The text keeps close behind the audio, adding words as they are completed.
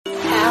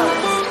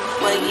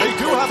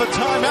have a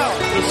timeout.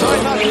 The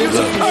timeout use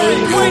of Curry.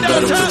 Way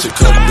better downtown. put your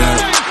cup down.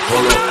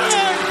 Hold up.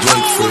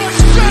 Drink free.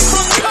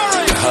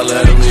 Holla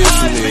at me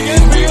if you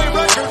need me.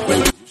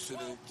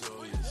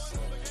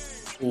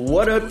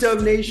 What up,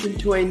 Dub Nation,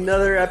 to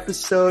another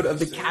episode of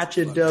the Catch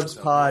a Dubs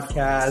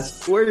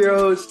podcast. We're your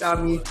host,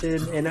 I'm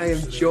Ethan, and I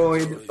am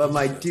joined by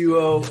my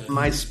duo,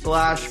 my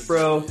Splash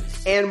Bro,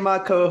 and my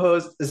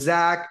co-host,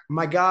 Zach,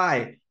 my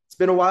guy. It's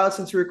been a while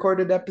since we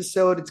recorded an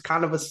episode. It's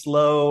kind of a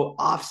slow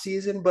off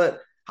season,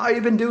 but how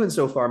you been doing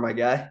so far, my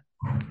guy?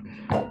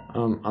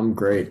 I'm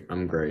great. You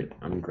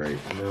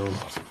know,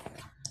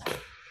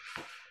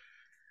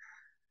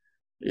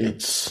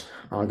 it's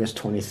August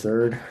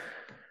 23rd.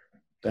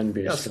 Then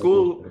be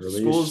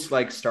school's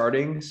like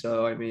starting,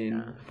 so I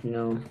mean, you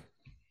know,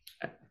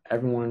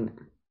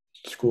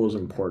 school is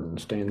important.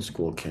 Stay in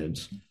school,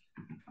 kids.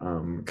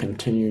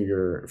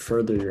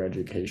 Further your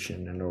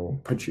education, and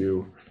it'll put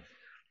you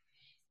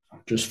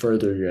just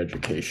further your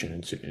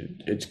education.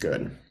 It's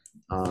good.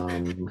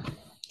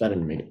 That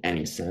didn't make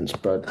any sense,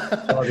 but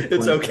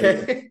it's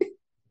okay.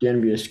 The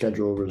NBA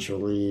schedule was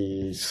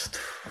released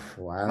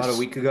about a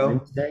week ago.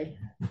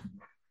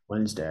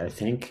 Wednesday, I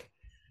think.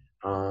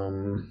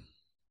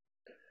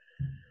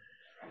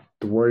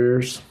 The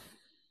Warriors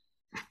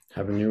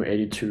have a new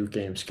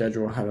 82-game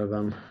schedule ahead of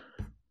them,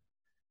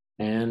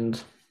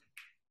 and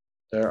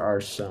there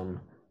are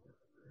some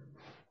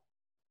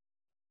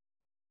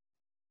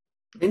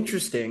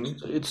interesting.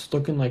 It's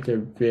looking like a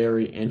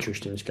very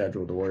interesting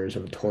schedule. The Warriors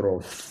have a total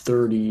of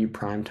 30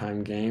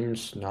 primetime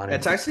games.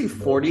 It's actually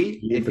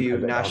 40 if you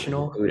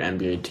national include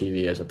NBA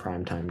TV as a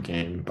primetime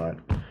game,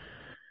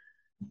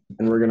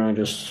 and we're gonna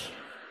just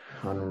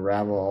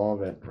unravel all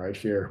of it right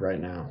here, right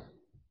now.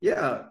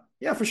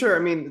 Yeah, for sure. I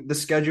mean, the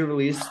schedule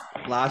released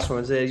last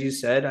Wednesday, as you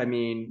said. I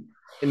mean,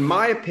 in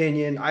my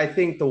opinion, I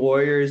think the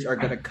Warriors are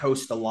going to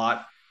coast a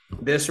lot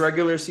this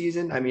regular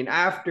season. I mean,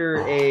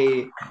 after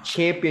a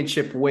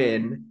championship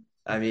win,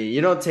 I mean,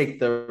 you don't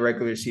take the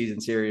regular season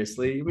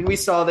seriously. I mean, we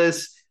saw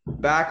this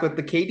back with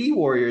the KD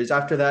Warriors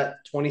after that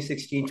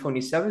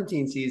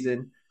 2016-2017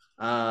 season.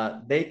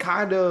 They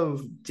kind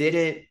of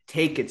didn't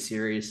take it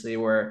seriously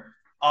where,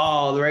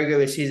 the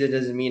regular season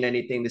doesn't mean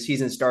anything. The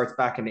season starts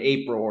back in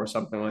April or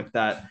something like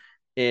that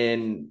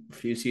in a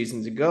few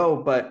seasons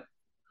ago. But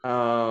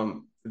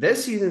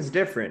this season's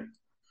different.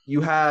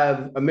 You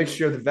have a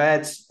mixture of the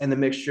vets and the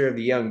mixture of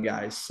the young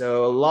guys.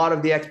 So a lot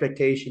of the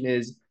expectation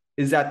is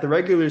that the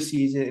regular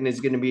season is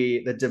going to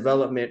be the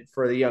development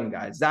for the young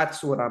guys.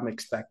 That's what I'm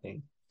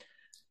expecting.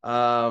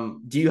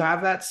 Do you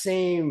have that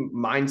same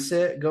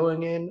mindset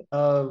going in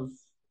of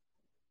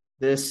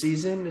this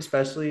season,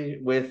 especially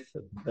with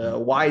the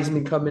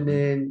Wiseman coming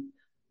in,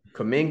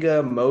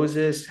 Kuminga,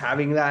 Moses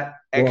having that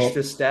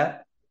extra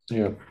step?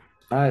 Yeah,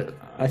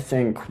 I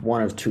think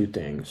one of two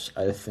things.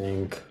 I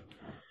think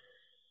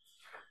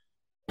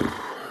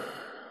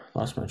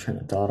lost my train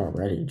of thought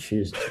already.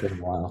 Jeez, it's been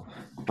a while.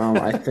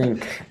 I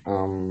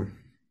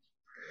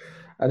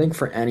think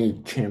for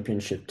any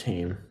championship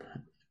team,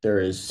 there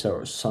is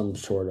some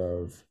sort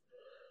of,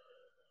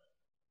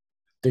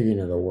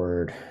 thinking of the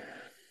word.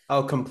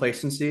 Oh,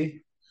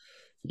 complacency.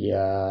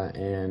 Yeah,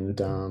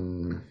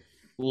 and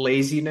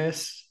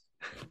laziness.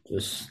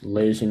 Just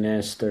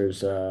laziness.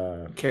 There's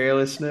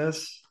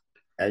carelessness.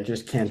 I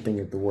just can't think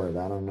of the word.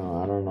 I don't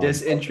know.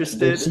 Disinterested.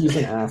 The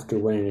season after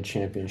winning a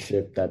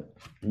championship, that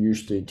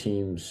usually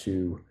teams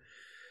who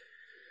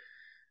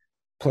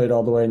played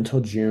all the way until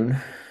June,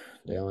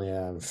 they only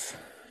have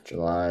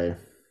July,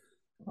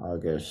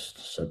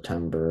 August,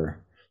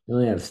 September. They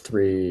only have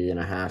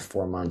 3.5,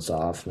 4 months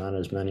off. Not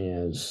as many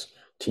as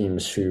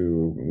teams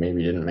who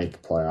maybe didn't make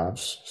the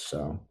playoffs.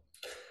 So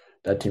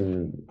that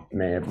team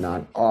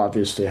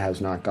obviously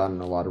has not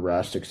gotten a lot of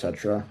rest,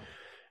 etc.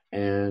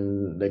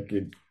 And they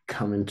could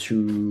come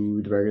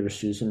into the regular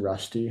season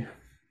rusty,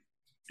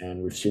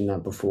 and we've seen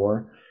that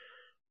before.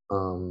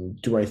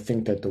 Do I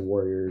think that the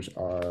Warriors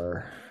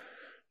are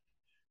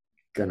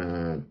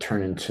gonna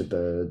turn into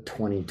the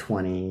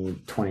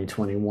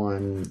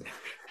 2020-2021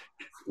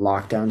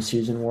 lockdown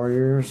season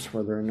Warriors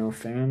where there are no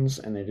fans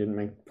and they didn't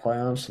make the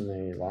playoffs and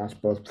they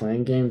lost both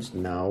playing games?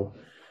 No.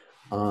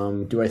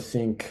 Do I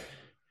think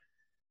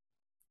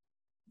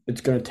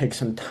it's going to take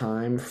some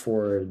time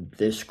for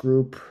this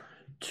group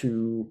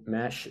to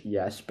mesh?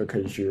 Yes,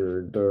 because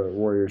the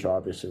Warriors are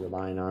obviously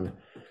relying on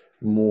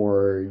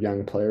more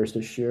young players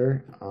this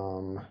year.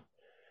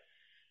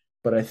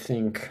 But I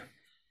think,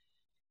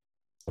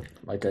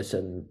 like I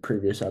said in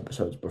previous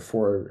episodes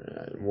before,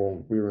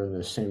 we were in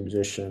the same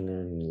position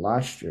in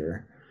last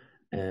year,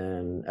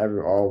 and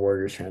all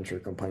Warriors fans were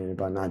complaining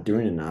about not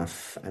doing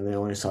enough, and they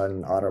only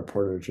signed Otto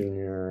Porter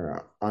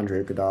Jr.,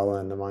 Andre Iguodala,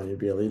 and Nemanja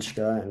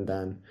Bjelica, and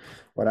then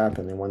what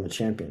happened? They won the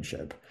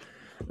championship.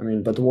 I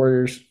mean, but the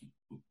Warriors,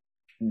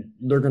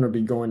 they're going to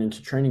be going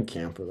into training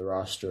camp with a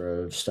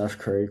roster of Steph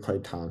Curry,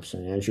 Klay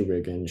Thompson, Andrew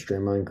Wiggins,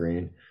 Draymond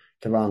Green,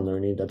 Kevon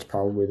Looney. That's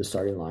probably the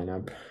starting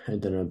lineup,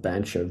 and then a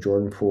bench of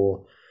Jordan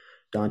Poole,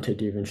 Dante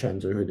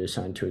DiVincenzo, who they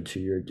signed to a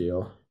 2-year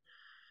deal,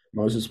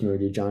 Moses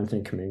Moody,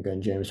 Jonathan Kuminga,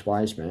 and James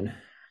Wiseman.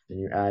 Then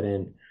you add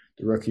in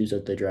the rookies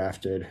that they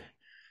drafted,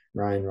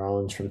 Ryan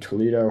Rollins from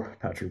Toledo,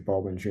 Patrick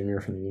Baldwin Jr.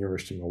 from the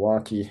University of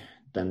Milwaukee.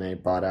 Then they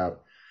bought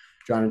out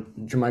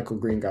JaMychal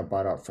Green got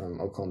bought out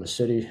from Oklahoma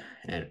City,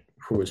 and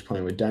who was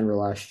playing with Denver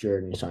last year,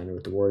 and he signed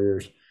with the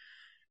Warriors.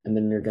 And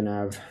then you're going to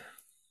have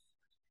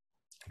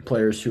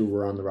players who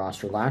were on the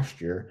roster last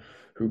year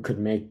who could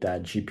make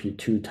that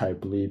GP2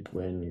 type leap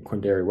when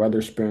Quinndary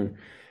Weatherspoon,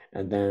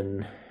 and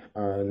then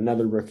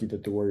another rookie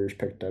that the Warriors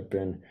picked up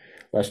in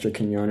Lester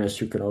Quinones,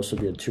 who could also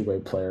be a two-way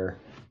player,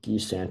 Guy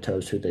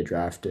Santos, who they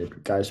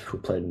drafted, guys who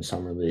played in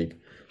Summer League.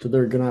 So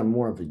they're going to have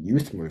more of a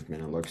youth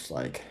movement, it looks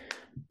like.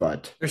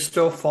 But they're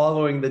still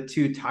following the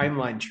 2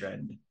 timeline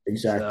trend.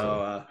 Exactly.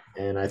 So,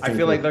 and I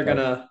feel like they're going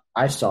to...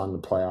 I saw in the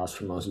playoffs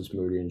for Moses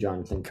Moody and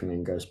Jonathan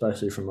Kuminga,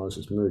 especially for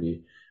Moses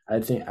Moody, I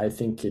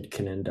think it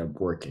can end up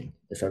working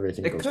if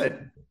everything goes well.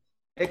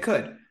 It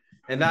could.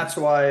 And that's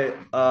why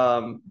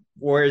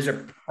Warriors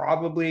are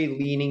probably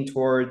leaning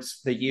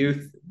towards the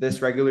youth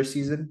this regular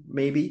season,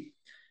 maybe.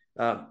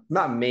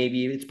 Not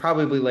maybe. It's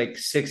probably like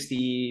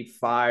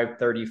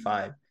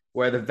 65-35,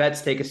 where the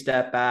vets take a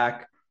step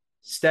back.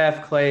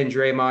 Steph, Clay, and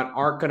Draymond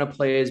aren't going to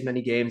play as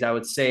many games, I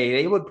would say.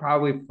 They would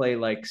probably play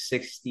like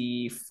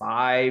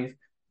 65,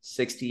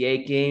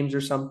 68 games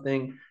or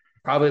something.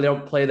 Probably they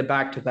don't play the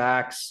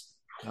back-to-backs,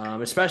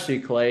 especially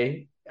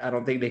Clay. I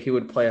don't think that he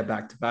would play a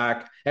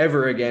back-to-back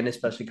ever again,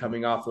 especially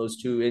coming off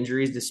those 2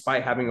 injuries,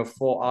 despite having a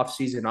full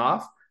offseason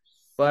off.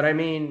 But, I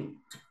mean,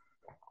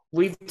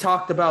 we've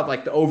talked about,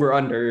 like, the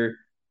over-under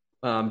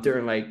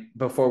during, like,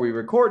 before we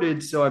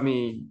recorded. So, I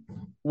mean,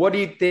 what do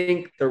you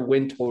think their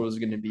win total is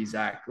going to be,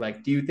 Zach?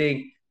 Like, do you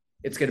think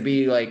it's going to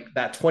be like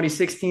that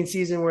 2016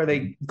 season where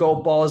they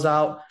go balls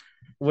out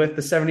with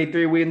the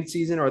 73-win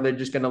season, or they're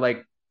just going to,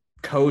 like,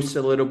 coast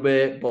a little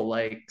bit but,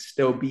 like,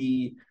 still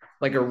be –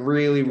 like a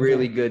really,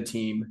 really good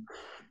team?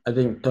 I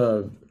think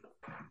you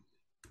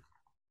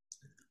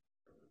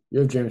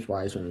have James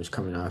Wiseman, who's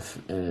coming off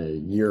a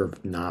year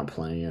of not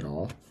playing at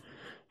all.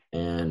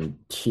 And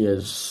he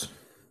is,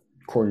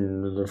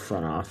 according to the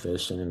front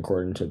office and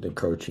according to the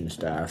coaching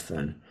staff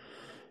and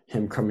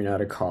him coming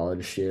out of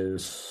college, he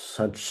is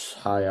such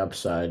high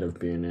upside of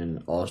being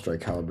an all-star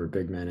caliber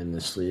big man in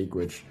this league,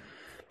 which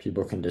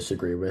people can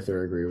disagree with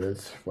or agree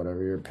with,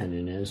 whatever your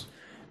opinion is.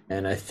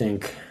 And I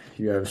think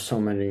you have so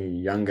many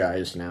young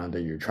guys now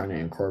that you're trying to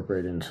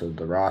incorporate into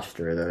the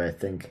roster that I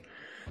think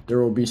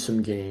there will be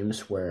some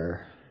games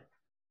where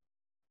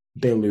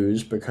they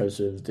lose because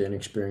of the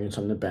inexperience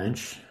on the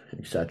bench,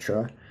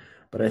 etc.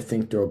 But I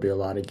think there will be a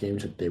lot of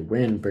games that they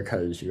win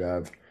because you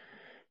have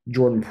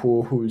Jordan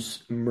Poole,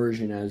 who's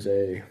emerging as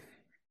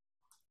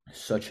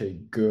such a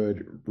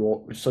good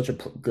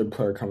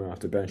player coming off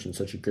the bench and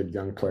such a good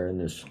young player in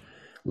this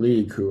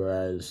league who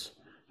has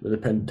the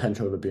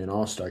potential to be an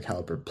all-star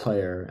caliber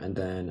player, and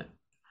then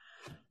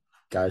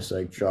guys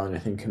like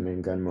Jonathan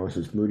Kuminga and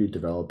Moses Moody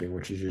developing,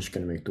 which is just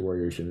going to make the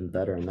Warriors even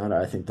better. And that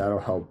I think that'll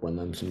help win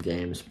them some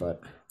games.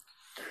 But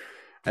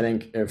I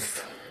think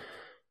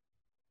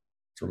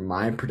for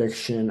my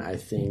prediction, I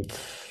think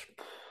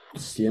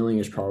ceiling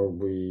is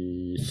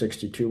probably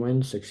 62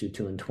 wins,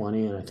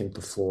 62-20, and I think the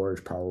floor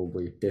is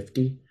probably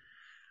 50.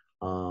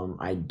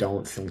 I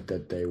don't think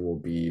that they will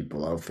be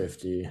below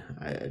 50.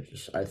 I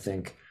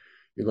think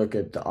you look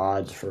at the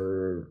odds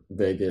for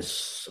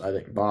Vegas, I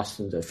think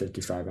Boston's at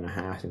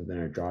 55.5, and then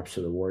it drops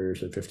to the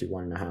Warriors at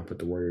 51.5, but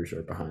the Warriors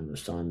are behind the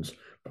Suns,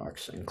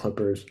 Bucks, and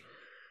Clippers.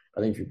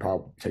 I think you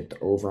probably take the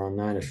over on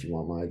that if you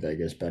want my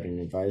Vegas betting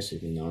advice,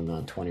 even though I'm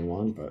not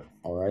 21, but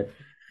all right.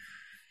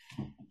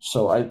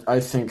 So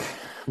I think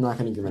I'm not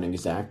going to give an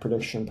exact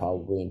prediction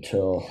probably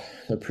until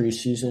the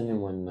preseason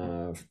and when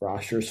the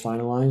roster is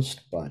finalized,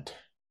 but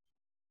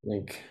I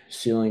think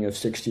ceiling of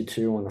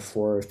 62 on the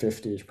floor of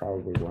 50 is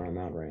probably where I'm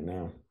at right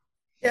now.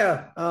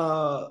 Yeah.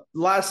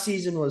 Last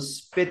season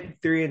was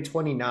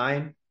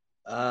 53-29.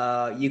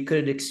 You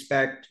could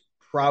expect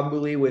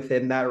probably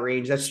within that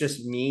range. That's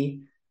just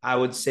me. I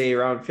would say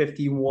around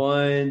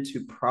 51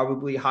 to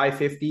probably high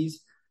 50s,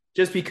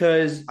 just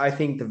because I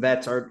think the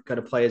vets aren't going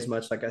to play as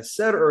much, like I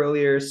said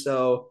earlier.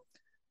 So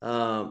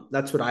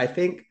that's what I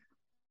think.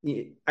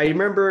 I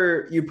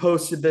remember you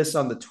posted this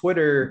on the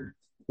Twitter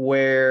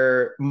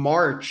where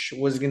March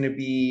was going to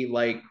be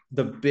like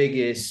the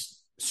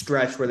biggest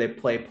stretch where they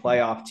play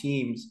playoff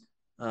teams.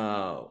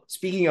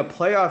 Speaking of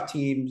playoff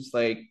teams,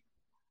 like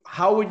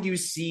how would you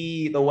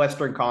see the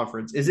Western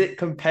Conference? Is it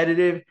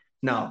competitive?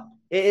 No,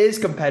 it is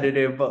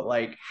competitive, but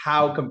like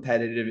how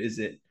competitive is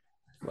it?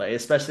 Like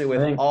especially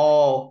with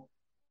all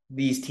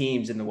these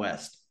teams in the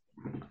West.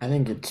 I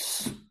think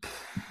it's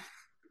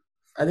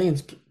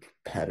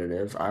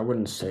competitive. I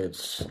wouldn't say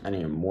it's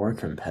any more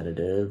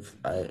competitive.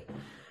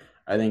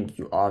 I think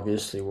you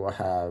obviously will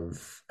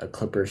have a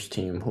Clippers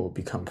team who will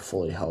become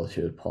fully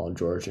healthy with Paul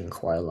George and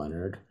Kawhi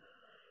Leonard.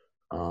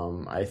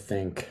 I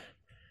think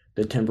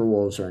the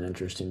Timberwolves are an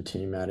interesting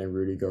team, adding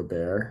Rudy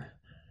Gobert.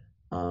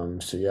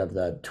 So you have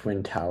that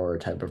twin tower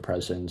type of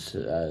presence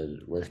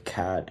with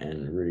Cat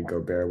and Rudy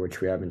Gobert,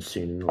 which we haven't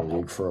seen in the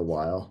league for a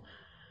while.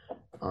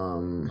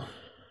 I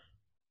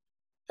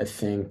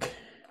think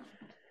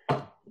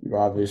You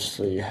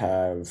obviously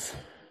have,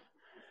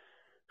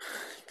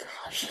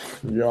 gosh,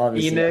 you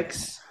obviously have,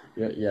 Phoenix,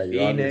 yeah, you obviously,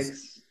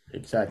 Phoenix,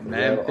 exactly.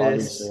 You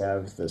obviously Memphis.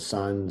 have the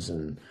Suns,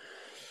 and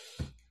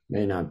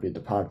may not be the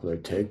popular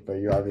take, but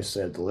you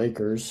obviously have the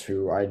Lakers,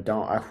 who I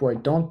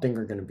don't think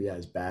are going to be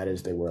as bad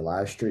as they were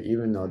last year,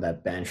 even though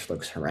that bench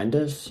looks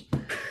horrendous.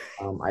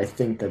 I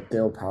think that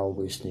they'll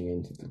probably sneak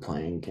into the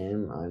playing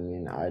game. I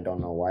mean, I don't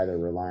know why they're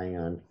relying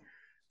on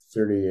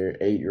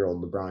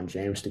 38-year-old LeBron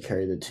James to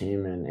carry the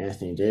team, and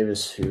Anthony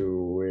Davis,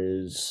 who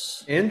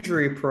is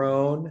Injury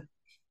prone.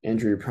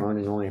 injury prone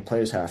and only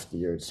plays half the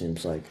year, it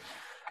seems like.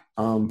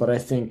 But I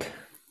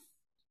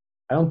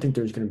don't think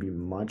there's going to be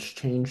much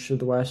change to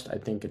the West. I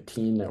think a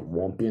team that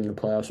won't be in the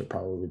playoffs are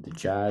probably the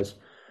Jazz.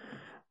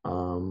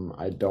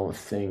 I don't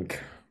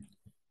think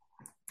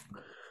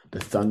the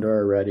Thunder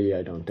are ready.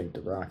 I don't think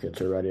the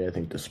Rockets are ready. I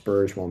think the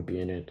Spurs won't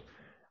be in it,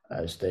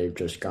 as they've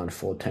just gone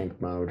full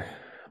tank mode.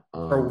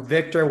 Or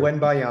Victor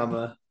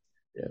Wembanyama.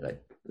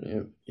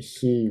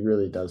 He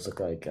really does look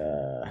like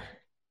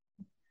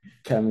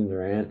Kevin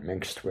Durant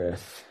mixed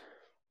with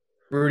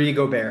Rudy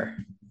Gobert.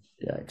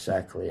 Yeah,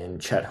 exactly. And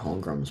Chet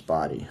Holmgren's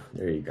body.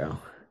 There you go.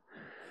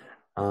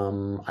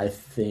 I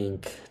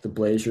think the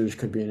Blazers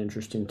could be an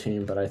interesting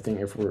team, but I think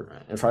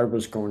if I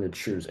was going to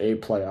choose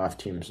 8 playoff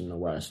teams in the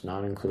West,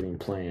 not including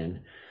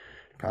play-in,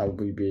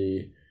 probably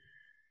be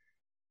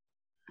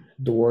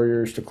the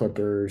Warriors, the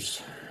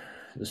Clippers,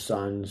 the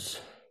Suns,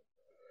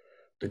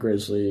 the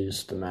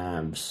Grizzlies, the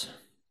Mavs.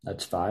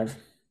 That's 5.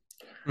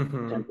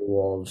 Mm-hmm. Denver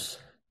Wolves.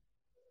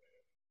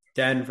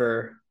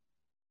 Denver.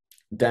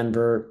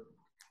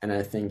 And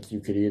I think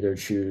you could either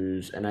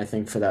choose, and I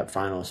think for that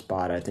final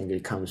spot, I think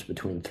it comes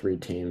between 3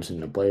 teams, in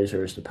the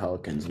Blazers, the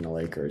Pelicans, and the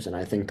Lakers. And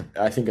I think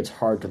it's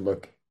hard to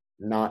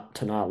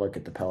not look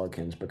at the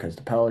Pelicans, because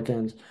the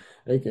Pelicans,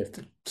 they give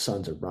the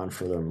Suns a run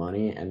for their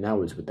money, and that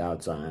was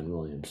without Zion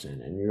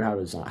Williamson. And you have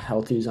a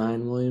healthy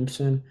Zion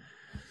Williamson,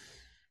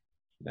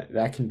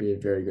 that can be a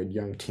very good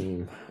young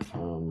team.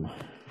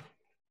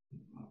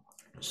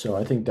 So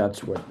I think that's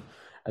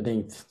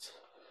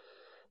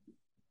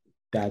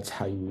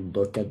how you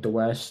look at the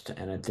West.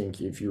 And I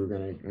think if you were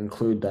going to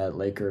include that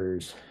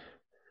Lakers,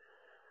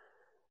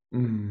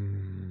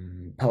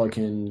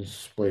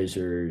 Pelicans,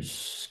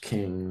 Blazers,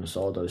 Kings,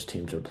 all those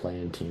teams are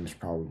playing teams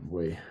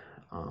probably.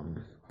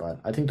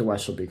 But I think the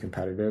West will be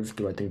competitive.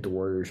 Do I think the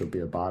Warriors will be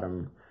a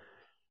bottom?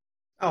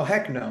 Oh,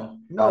 heck no.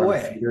 No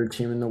way. Your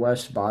team in the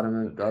West,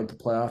 bottom of the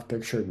playoff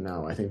picture?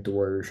 No, I think the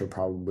Warriors will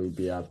probably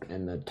be up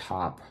in the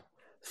top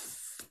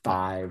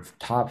 5,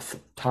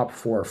 top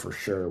 4 for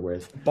sure,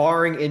 with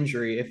barring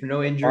injury. If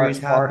no injuries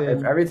happen,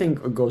 if everything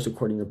goes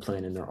according to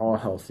plan and they're all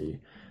healthy,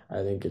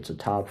 I think it's a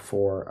top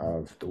 4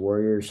 of the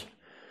Warriors,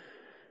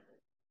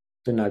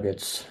 the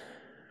Nuggets,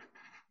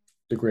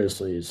 the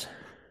Grizzlies,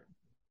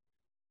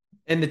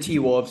 and the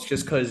T-Wolves,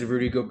 just because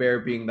Rudy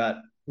Gobert being that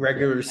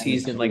regular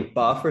season like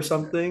buff or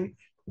something.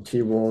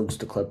 T-Wolves,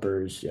 the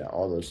Clippers,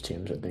 all those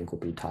teams I think will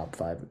be top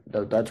 5.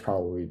 That's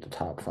probably the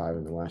top 5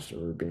 in the West, if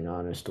we're being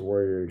honest. The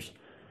Warriors,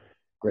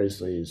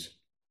 Grizzlies,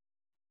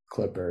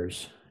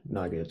 Clippers,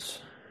 Nuggets,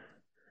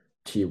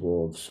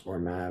 T-Wolves, or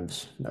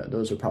Mavs.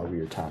 Those are probably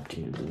your top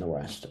teams in the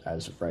West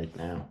as of right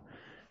now.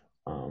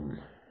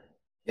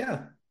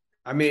 Yeah.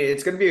 I mean,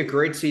 it's going to be a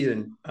great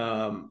season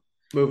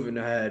moving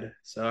ahead.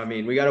 So, I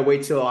mean, we got to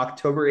wait till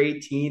October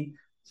 18th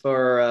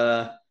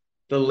for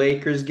the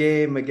Lakers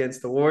game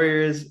against the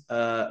Warriors.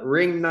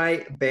 Ring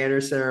night,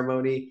 banner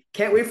ceremony.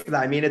 Can't wait for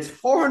that. I mean, it's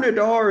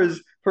 $400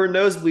 for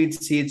nosebleed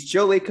seats.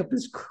 Joe Lacob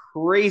is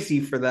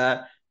crazy for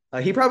that.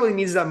 He probably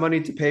needs that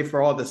money to pay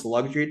for all this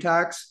luxury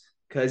tax,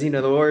 because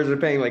the Warriors are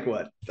paying like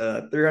what,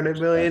 $300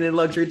 million in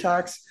luxury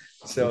tax.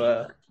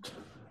 So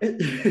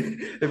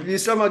if you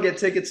somehow get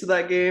tickets to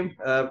that game,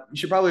 you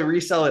should probably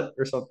resell it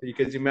or something,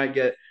 because you might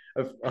get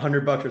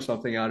 $100 or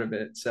something out of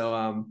it.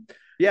 So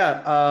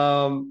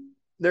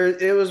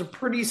it was a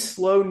pretty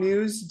slow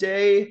news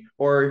day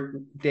or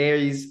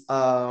days,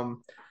 but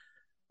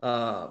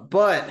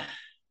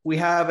we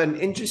have an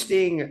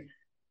interesting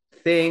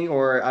thing,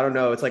 or I don't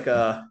know, it's like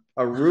a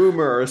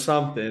rumor or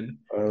something.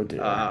 Oh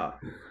dear.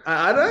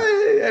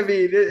 I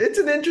mean, it's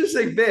an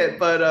interesting bit,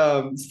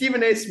 but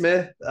Stephen A.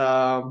 Smith,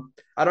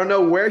 I don't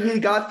know where he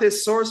got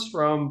this source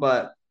from,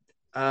 but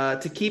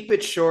to keep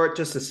it short,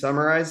 just to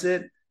summarize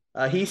it,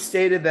 he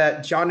stated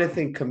that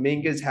Jonathan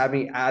Kuminga is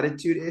having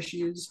attitude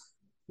issues,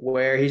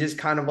 where he's just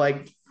kind of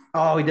like,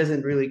 oh, he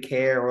doesn't really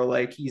care, or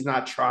like he's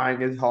not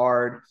trying as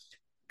hard.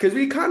 Because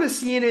we kind of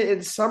seen it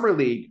in Summer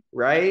League,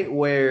 right?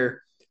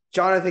 Where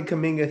Jonathan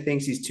Kuminga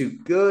thinks he's too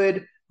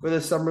good for the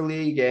Summer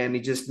League and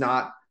he's just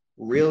not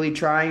really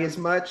trying as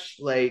much.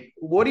 Like,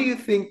 what do you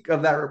think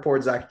of that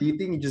report, Zach? Do you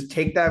think you just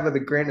take that with a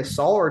grain of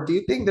salt, or do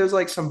you think there's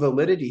like some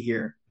validity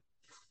here?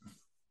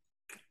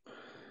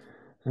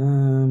 I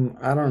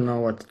don't know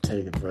what to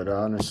take of it,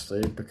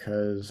 honestly,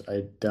 because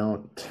I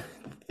don't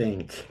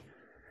think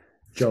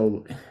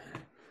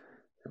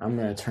I'm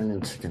going to turn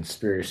into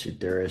conspiracy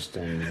theorist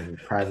and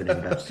private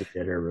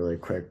investigator really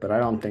quick, but I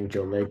don't think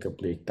Joe Lacob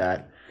leaked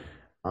that.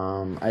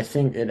 I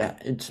think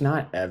it's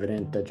not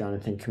evident that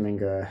Jonathan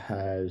Kuminga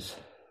has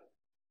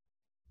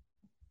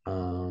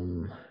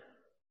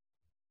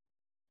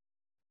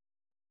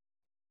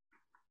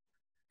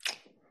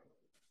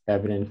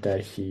evident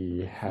that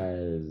he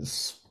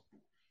has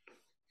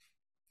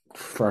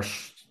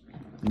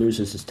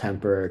loses his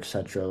temper,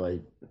 etc.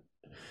 Like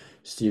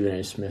Stephen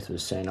A. Smith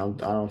was saying, I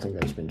don't think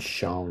that's been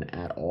shown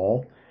at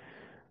all.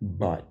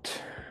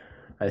 But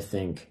I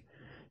think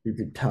you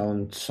could tell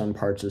in some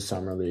parts of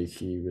Summer League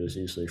he was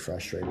easily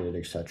frustrated,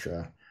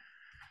 etc.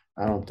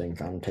 I don't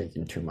think I'm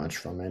taking too much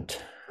from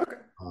it. Okay.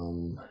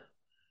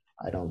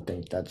 I don't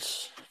think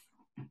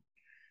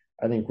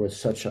I think with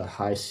such a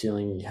high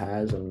ceiling he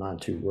has, I'm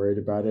not too worried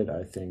about it.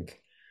 I think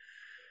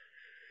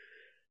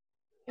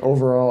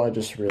overall, I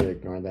just really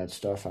ignore that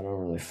stuff. I don't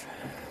really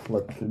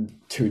look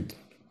too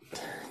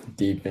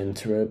deep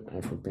into it,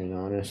 if we're being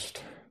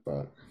honest.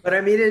 But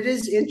I mean, it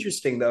is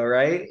interesting though,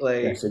 right?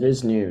 Like, yes, it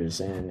is news,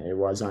 and it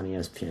was on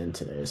ESPN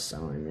today.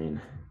 So I mean,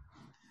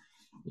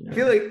 I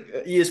feel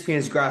like ESPN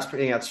is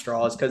grasping at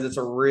straws because it's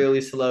a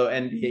really slow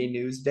NBA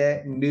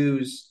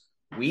news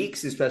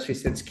weeks, especially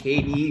since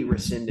KD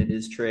rescinded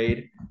his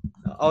trade.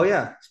 Oh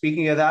yeah,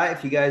 speaking of that,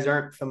 if you guys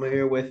aren't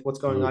familiar with what's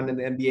going on in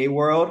the NBA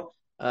world,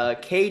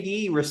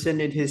 KD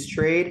rescinded his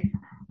trade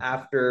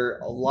after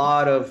a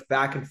lot of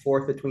back and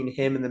forth between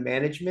him and the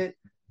management.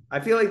 I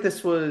feel like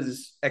this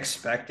was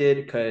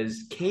expected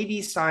because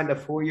KD signed a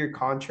 4-year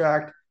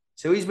contract,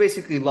 so he's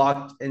basically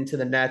locked into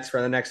the Nets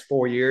for the next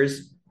 4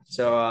 years.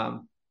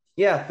 So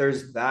yeah,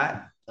 there's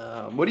that.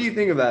 What do you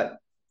think of that,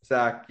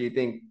 Zach? Do you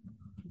think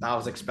that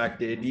was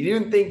expected? You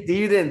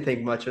didn't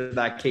think much of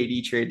that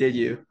KD trade, did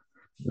you?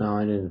 No,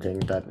 I didn't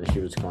think that he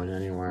was going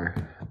anywhere.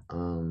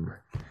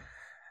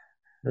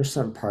 There's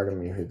some part of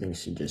me who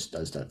thinks he just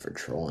does that for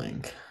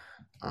trolling.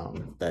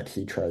 That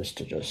he tries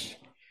to just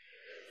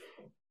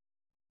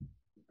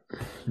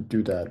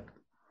do that.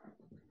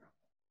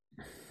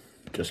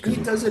 Just because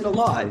he does it a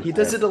lot. He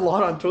does it a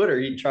lot on Twitter.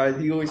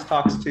 He always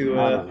talks to.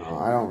 I don't know.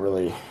 I don't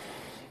really.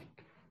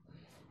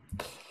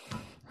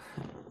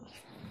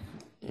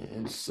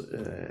 It's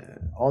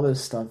all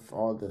this stuff.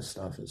 All this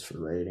stuff is for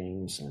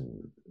ratings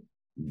and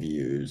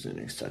views and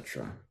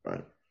etc.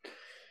 But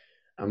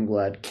I'm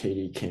glad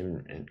KD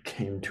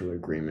came to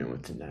agreement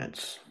with the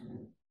Nets,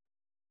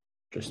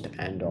 just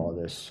to end all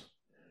this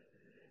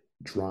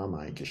drama,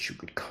 I guess you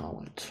could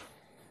call it.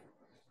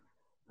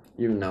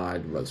 Even though I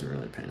wasn't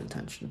really paying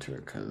attention to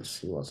it because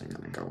he wasn't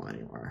going to go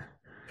anywhere.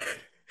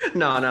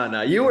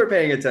 No. You were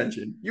paying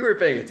attention.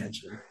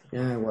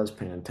 Yeah, I was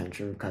paying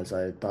attention because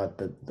I thought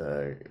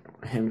that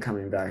him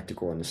coming back to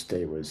Golden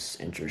State was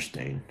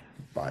interesting.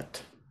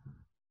 But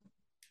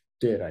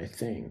did I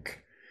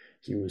think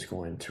he was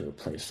going to a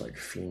place like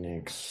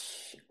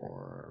Phoenix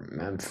or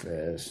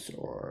Memphis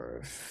or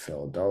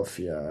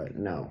Philadelphia?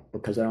 No,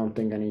 because I don't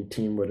think any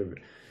team would have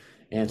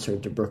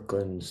answered to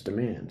Brooklyn's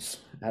demands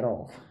at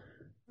all.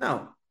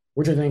 No.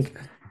 Which I think,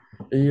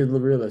 you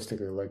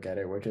realistically look at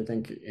it, which I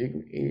think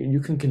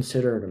you can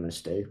consider it a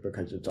mistake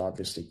because it's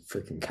obviously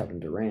freaking Kevin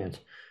Durant.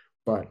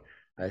 But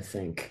I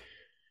think,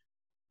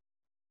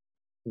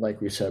 like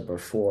we said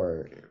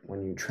before,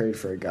 when you trade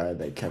for a guy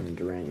like Kevin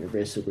Durant, you're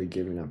basically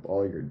giving up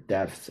all your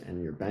depth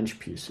and your bench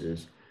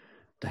pieces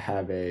to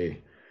have a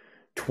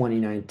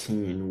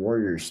 2019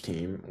 Warriors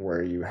team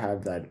where you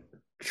have that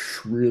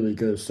really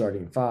good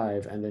starting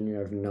five, and then you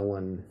have no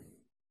one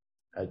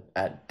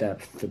at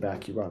depth to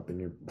back you up,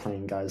 and you're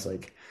playing guys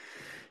like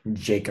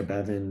Jacob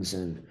Evans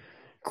and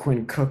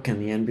Quinn Cook in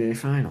the NBA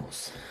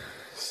Finals.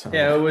 So,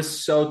 yeah, it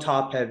was so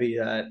top heavy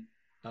that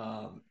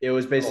it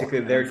was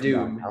basically their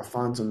doom.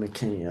 Alfonso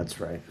McKinney,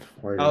 that's right.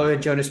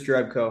 Jonas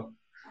Jerebko.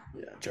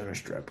 Yeah,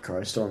 Jonas Jerebko.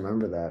 I still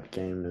remember that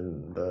game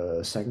in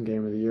the second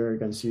game of the year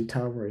against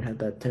Utah where he had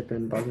that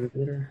tip-in buzzer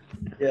beater.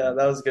 Yeah,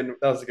 that was good.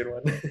 That was a good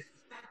one.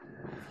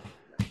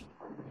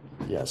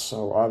 Yeah,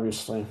 so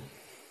obviously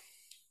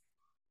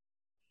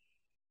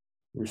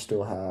we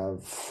still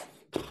have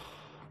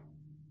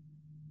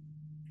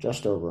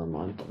just over a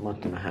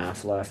month and a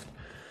half left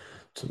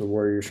till the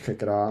Warriors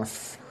kick it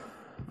off.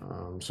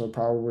 So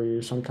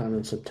probably sometime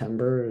in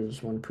September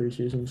is when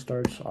preseason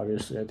starts.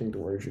 Obviously, I think the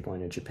Warriors are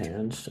going to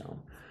Japan, so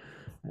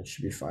that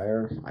should be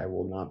fire. I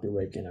will not be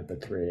waking up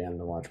at 3 a.m.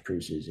 to watch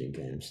preseason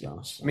games,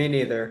 though. So. Me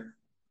neither.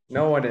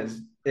 No one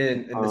is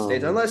in the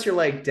States, unless you're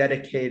like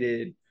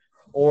dedicated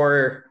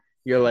or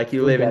you're like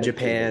you live in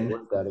Japan.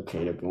 We're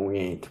dedicated, but we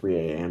ain't 3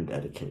 a.m.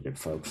 dedicated,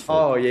 folks.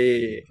 Oh,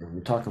 yeah.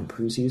 We're talking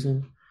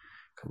preseason?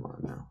 Come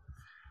on now.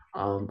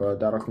 But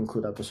that'll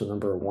conclude episode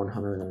number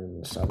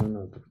 107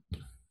 of the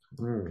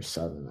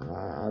 107.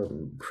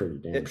 I'm pretty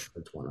damn sure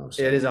it's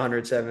 107. It is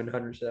 107.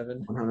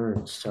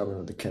 107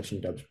 of the Catching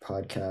Dubs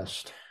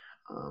podcast.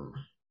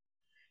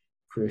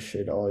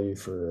 Appreciate all you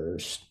for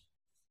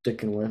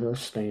sticking with us,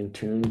 staying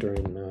tuned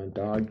during the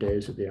dog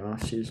days of the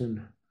off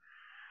season.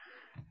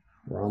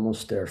 We're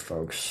almost there,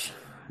 folks.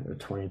 The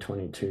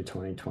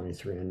 2022-2023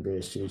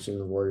 NBA season.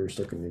 The Warriors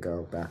looking to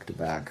go back to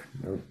back.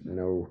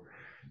 No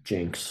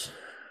jinx.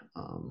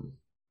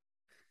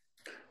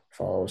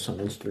 Follow us on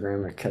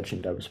Instagram at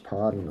Catching Dubs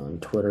Pod and on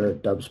Twitter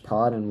at Dubs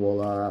Pod, and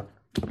we'll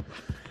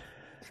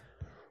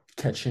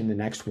catch you in the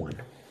next one.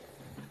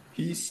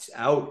 Peace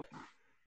out.